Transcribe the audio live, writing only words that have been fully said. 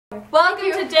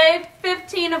Day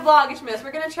 15 of Vlogishmas.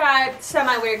 We're gonna try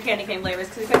semi-weird candy cane flavors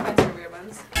because we couldn't find some weird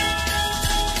ones.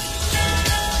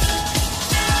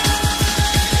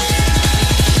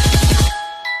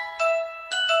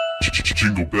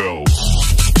 Jingle bells.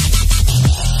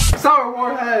 Sour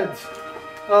Warheads.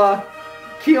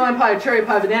 Key lime pie, cherry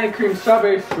pie, banana cream,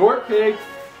 strawberry shortcake,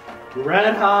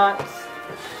 Red Hot,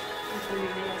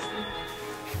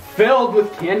 filled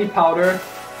with candy powder,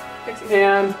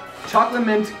 and chocolate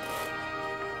mint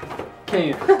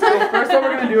cane. So first what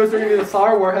we're gonna do is we're gonna do the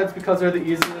Sour Warheads because they're the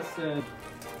easiest and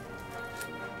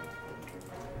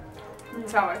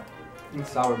Sour.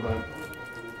 sour, but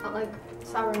Not like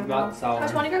sour. not sour.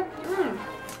 How's vinegar?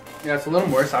 Yeah, it's a little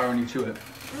more sour when you chew it.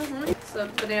 So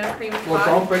banana cream. Well, pie.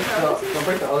 don't break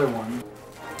the other one.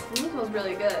 This smells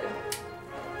really good.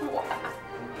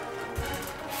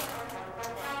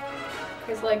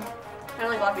 Tastes like kind of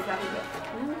like Laffy Taffy, but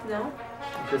no.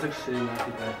 It tastes like shitty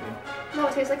Laffy Taffy. No,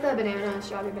 it tastes like the banana,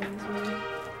 strawberry banana smoothie.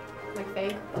 Like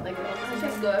fake, but like real. This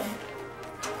tastes good.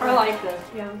 I like this.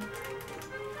 Yeah.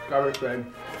 Garbage bag.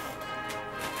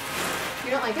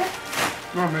 You don't like it?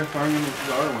 No, I'm fine with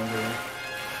the other one there.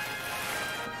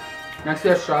 Next we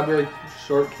have strawberry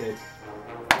shortcake.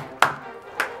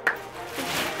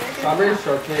 Strawberry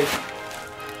shortcake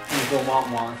and Vermont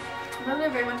one.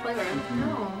 Not very much flavor.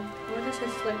 No. It just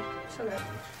tastes like sugar.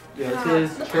 Yeah,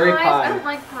 this The is cherry pies, pie. I don't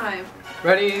like pie.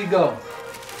 Ready, go.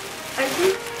 I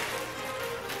think.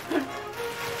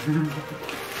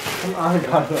 Come on,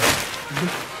 God.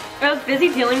 I was busy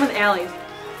dealing with Allie's.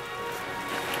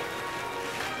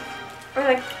 I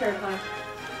like cherry pie.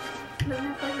 It doesn't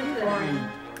have flavor either.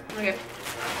 Okay.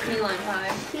 Key lime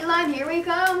pie. Key lime, here we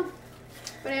come.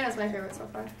 Banana's my favorite so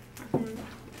far.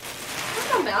 That's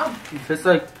not bad. It tastes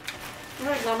like I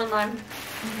like lemon lime.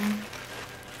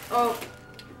 Oh.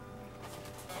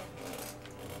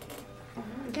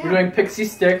 Yeah. we're doing pixie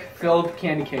stick filled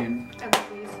candy cane. I like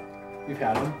these. We've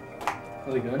had them.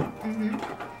 Really good.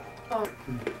 Oh,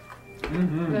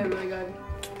 they're really good.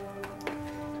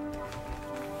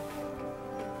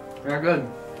 They're good.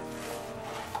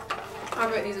 I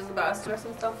bet these is the best. Rest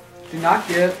and stuff. Do not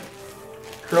get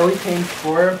Curly Cane's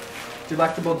 4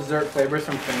 delectable dessert flavors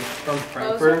from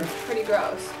Frankfurt. Those are pretty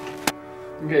gross.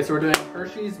 Okay, so we're doing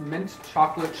Hershey's mint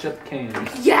chocolate chip canes.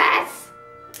 Yes!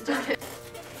 Just kidding.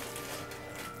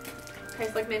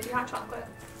 Tastes like minty hot chocolate.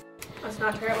 That's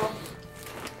not terrible.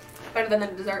 Better than the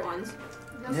dessert ones.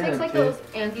 Those Yeah, taste like okay. those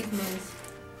Andes mints.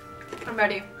 I'm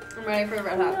ready. I'm ready for the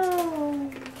Red Hots.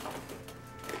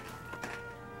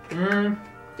 No.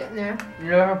 Getting there.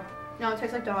 Yeah. No, it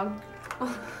tastes like dog.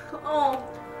 Oh.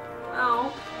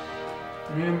 Ow.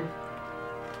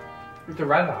 It's a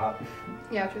Red Hot.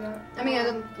 Yeah, true that. I mean,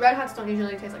 the Red Hots don't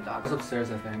usually taste like dogs. It's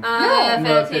upstairs, I think. On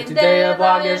the 15th day of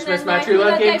Vlogishmas, my true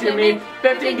love came to me.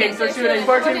 15 gangsters shooting,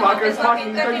 14 walkers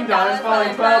walking, $13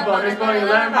 falling, 12 boners blowing,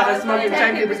 11 potters smoking,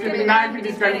 10 people screaming, 9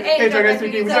 PDs grinding, 8 druggers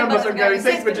speaking, 7 bus are grabbing,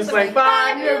 6 bitches slaying,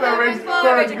 5 new birds,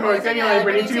 4 raging horse, any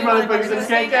liberty, 2 motherfuckers and a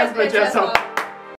skank ass bitch asshole.